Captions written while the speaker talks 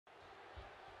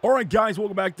All right, guys,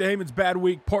 welcome back to Heyman's Bad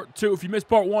Week Part 2. If you missed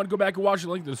Part 1, go back and watch the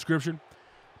link in the description.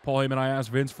 Paul Heyman, I asked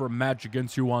Vince for a match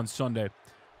against you on Sunday,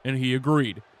 and he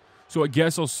agreed. So I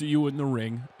guess I'll see you in the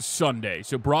ring Sunday.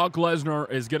 So Brock Lesnar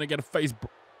is going to get to face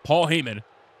Paul Heyman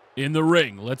in the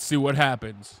ring. Let's see what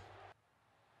happens.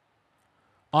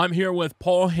 I'm here with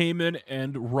Paul Heyman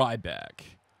and Ryback.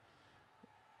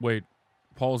 Wait,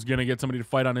 Paul's going to get somebody to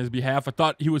fight on his behalf? I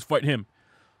thought he was fighting him.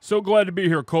 So glad to be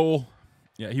here, Cole.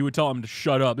 Yeah, he would tell him to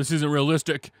shut up. This isn't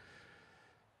realistic.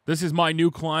 This is my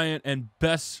new client and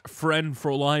best friend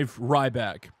for life,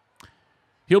 Ryback.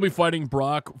 He'll be fighting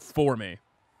Brock for me.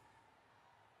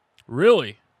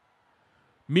 Really?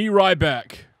 Me,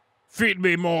 Ryback. Feed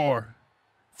me more.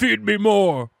 Feed me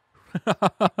more.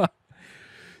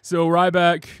 So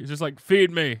Ryback is just like, feed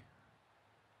me.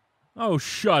 Oh,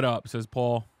 shut up, says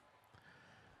Paul.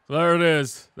 So there it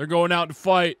is. They're going out to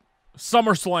fight.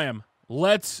 SummerSlam.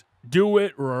 Let's do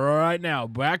it right now.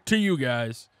 Back to you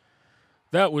guys.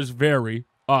 That was very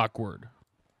awkward.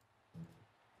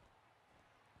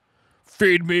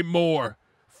 Feed me more.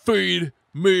 Feed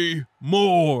me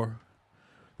more.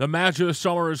 The match of the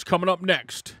summer is coming up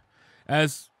next.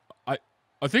 As I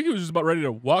think he was just about ready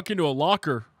to walk into a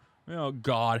locker. Oh,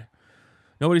 God.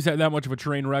 Nobody's had that much of a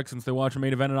train wreck since they watched a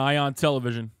main event on Ion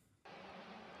television.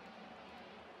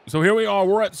 So here we are.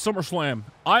 We're at SummerSlam.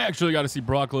 I actually got to see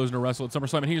Brock Lesnar wrestle at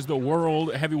SummerSlam, and he's the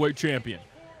World Heavyweight Champion.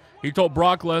 He told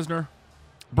Brock Lesnar,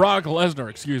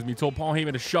 excuse me, told Paul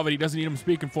Heyman to shove it. He doesn't need him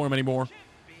speaking for him anymore.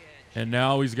 And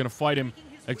now he's going to fight him,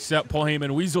 except Paul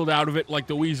Heyman weaseled out of it like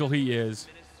the weasel he is.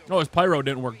 Oh, his pyro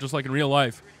didn't work, just like in real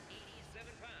life.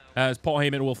 As Paul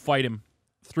Heyman will fight him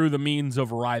through the means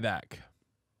of Ryback.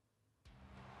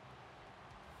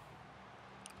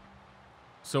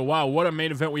 So, wow, what a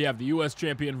main event we have. The U.S.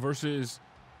 champion versus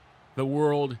the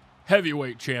World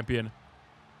Heavyweight Champion.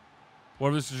 What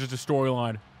if this is just a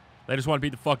storyline? They just want to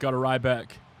beat the fuck out of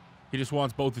Ryback. He just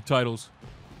wants both the titles.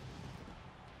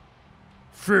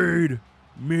 Feed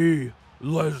me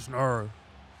Lesnar.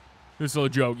 This is a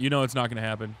joke. You know it's not going to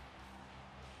happen.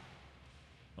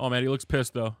 Oh, man, he looks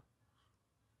pissed, though.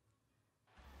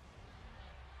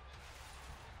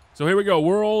 So here we go.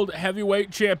 World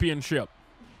Heavyweight Championship.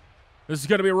 This is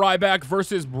going to be Ryback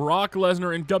versus Brock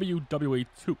Lesnar in WWE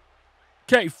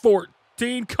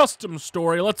 2K14 custom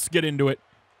story. Let's get into it.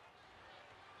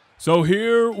 So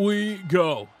here we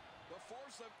go.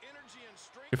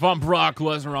 If I'm Brock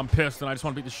Lesnar, I'm pissed, and I just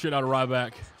want to beat the shit out of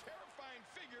Ryback.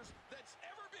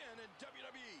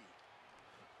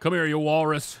 Come here, you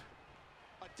walrus.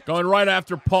 Going right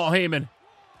after Paul Heyman.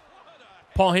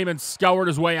 Paul Heyman scoured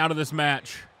his way out of this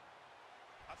match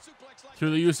through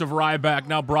the use of Ryback.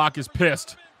 Now Brock is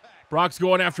pissed. Brock's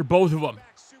going after both of them.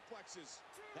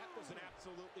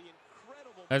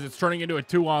 As it's turning into a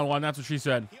 2-on-1. That's what she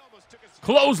said.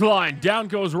 Clothesline. Down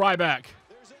goes Ryback.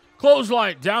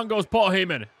 Clothesline. Down goes Paul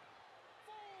Heyman.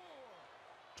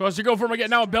 Tries to go for him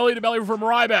again. Now belly to belly from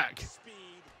Ryback.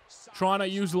 Trying to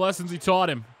use the lessons he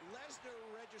taught him.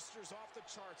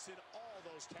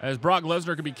 As Brock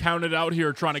Lesnar could be counted out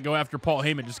here trying to go after Paul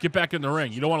Heyman. Just get back in the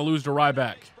ring. You don't want to lose to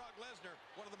Ryback.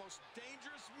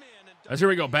 As here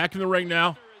we go. Back in the ring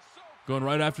now. Going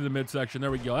right after the midsection.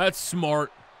 There we go. That's smart.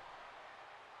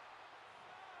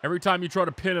 Every time you try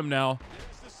to pin him now,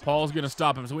 Paul's going to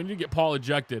stop him. So we need to get Paul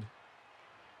ejected.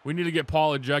 We need to get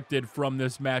Paul ejected from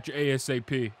this match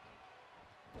ASAP.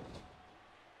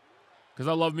 Because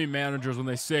I love me managers when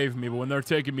they save me, but when they're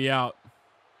taking me out.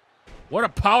 What a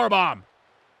powerbomb.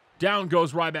 Down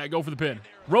goes Ryback. Go for the pin.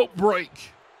 Rope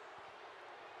break.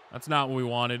 That's not what we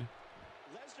wanted.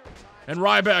 And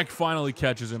Ryback finally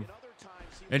catches him.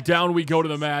 And down we go to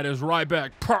the mat as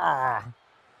Ryback. Pah!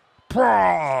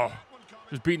 Pah!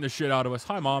 Just beating the shit out of us.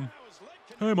 Hi, Mom.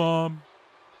 Hey, Mom.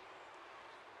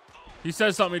 He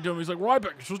says something to him. He's like,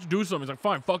 Ryback, you're supposed to do something. He's like,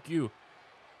 fine, fuck you.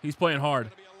 He's playing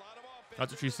hard.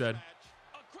 That's what she said.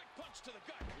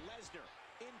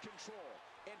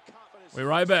 Wait,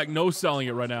 Ryback no-selling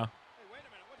it right now.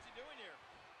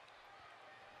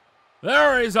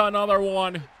 There is another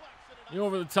one. The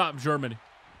over-the-top German.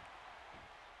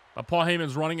 But Paul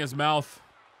Heyman's running his mouth.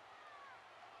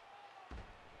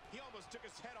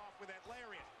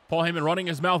 Paul Heyman running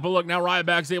his mouth, but look, now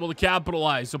Ryback's able to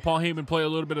capitalize. So Paul Heyman played a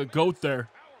little bit of goat there.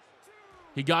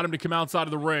 He got him to come outside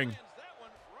of the ring.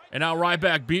 And now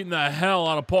Ryback beating the hell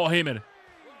out of Paul Heyman.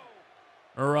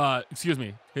 Or, excuse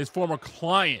me, his former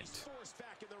client,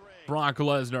 Brock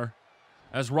Lesnar.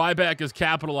 As Ryback is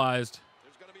capitalized.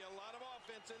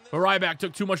 But Ryback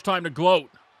took too much time to gloat.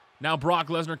 Now Brock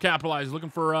Lesnar capitalized, looking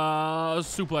for a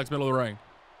suplex middle of the ring.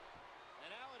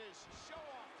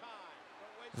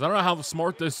 I don't know how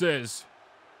smart this is.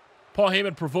 Paul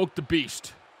Heyman provoked the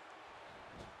beast.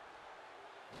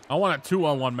 I want a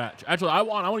 2-on-1 match. Actually, I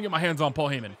want to get my hands on Paul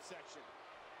Heyman.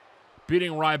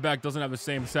 Beating Ryback doesn't have the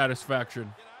same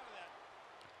satisfaction.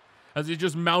 As he's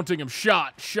just mounting him.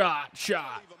 Shot, shot,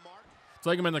 shot. It's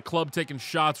like I'm in the club taking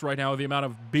shots right now with the amount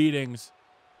of beatings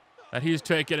that he's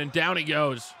taking. And down he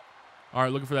goes. All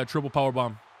right, looking for that triple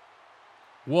powerbomb.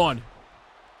 1.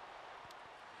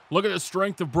 Look at the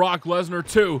strength of Brock Lesnar.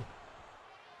 2.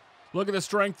 Look at the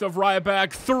strength of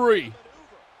Ryback. 3.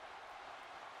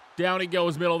 Down he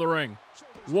goes, middle of the ring.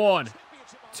 1,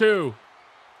 2.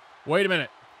 Wait a minute.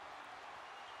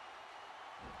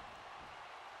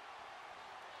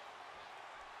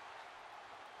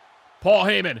 Paul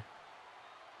Heyman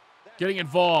getting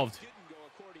involved.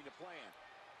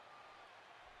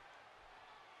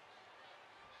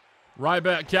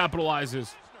 Ryback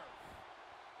capitalizes.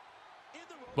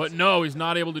 But no, he's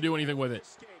not able to do anything with it.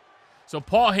 So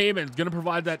Paul Heyman's going to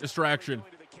provide that distraction.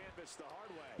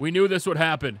 We knew this would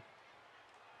happen.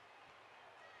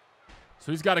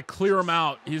 So he's got to clear him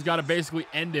out. He's got to basically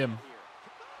end him.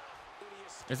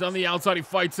 It's on the outside. He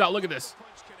fights out. Look at this.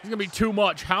 It's going to be too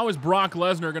much. How is Brock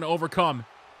Lesnar going to overcome?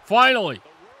 Finally,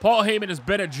 Paul Heyman has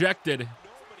been ejected.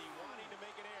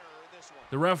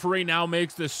 The referee now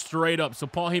makes this straight up. So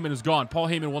Paul Heyman is gone. Paul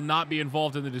Heyman will not be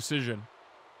involved in the decision.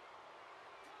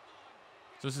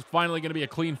 So this is finally going to be a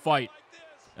clean fight.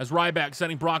 As Ryback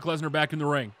sending Brock Lesnar back in the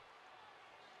ring.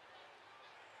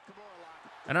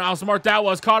 I don't know how smart that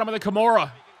was. Caught him with a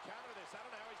Kimura.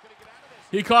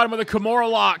 He caught him with a Kimura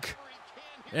lock.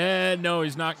 And no,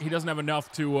 he's not. He doesn't have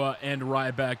enough to end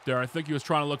Ryback there. I think he was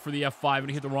trying to look for the F5 and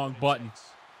he hit the wrong button.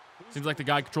 Seems like the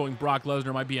guy controlling Brock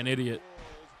Lesnar might be an idiot.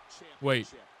 Wait.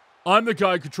 I'm the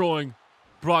guy controlling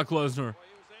Brock Lesnar.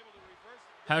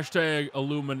 Hashtag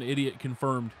Illumin idiot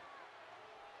confirmed.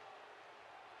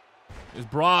 Is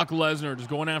Brock Lesnar just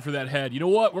going after that head? You know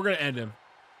what? We're going to end him.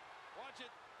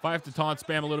 If I have to taunt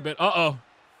spam a little bit. Uh-oh.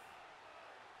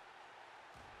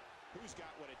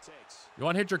 You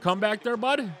want to hit your comeback there,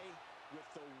 bud?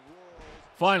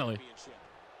 Finally.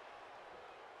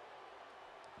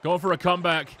 Going for a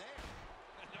comeback.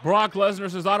 Brock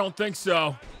Lesnar says, I don't think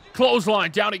so.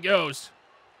 Clothesline. Down he goes.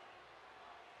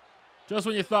 Just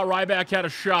when you thought Ryback had a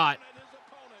shot.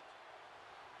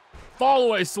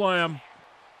 Fallaway slam.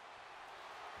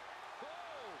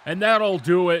 And that'll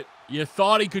do it. You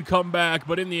thought he could come back,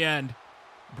 but in the end,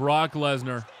 Brock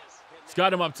Lesnar has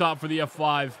got him up top for the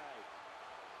F5.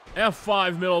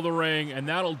 F5 middle of the ring, and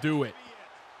that'll do it.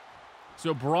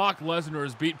 So Brock Lesnar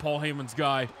has beat Paul Heyman's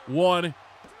guy. 1,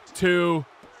 2,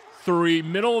 3.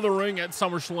 Middle of the ring at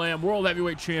SummerSlam. World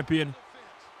Heavyweight Champion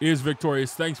is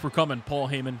victorious. Thanks for coming, Paul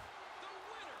Heyman.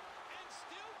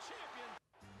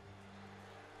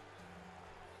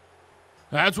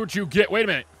 That's what you get. Wait a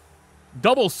minute.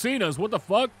 Double Cenas, what the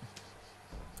fuck?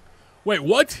 Wait,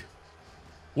 what?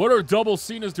 What are double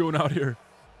Cenas doing out here?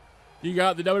 You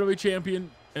got the WWE Champion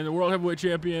and the World Heavyweight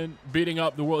Champion beating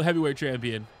up the World Heavyweight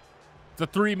Champion. It's a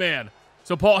 3-man.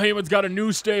 So Paul Heyman's got a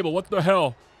new stable. What the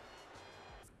hell?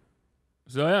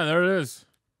 So yeah, there it is.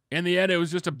 In the end, it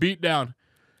was just a beatdown.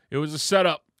 It was a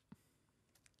setup.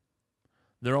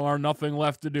 There are nothing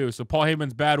left to do. So Paul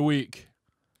Heyman's bad week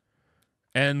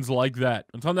ends like that.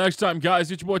 Until next time,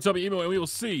 guys, it's your boy Tubby Emo, and we will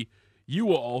see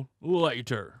you all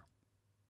later.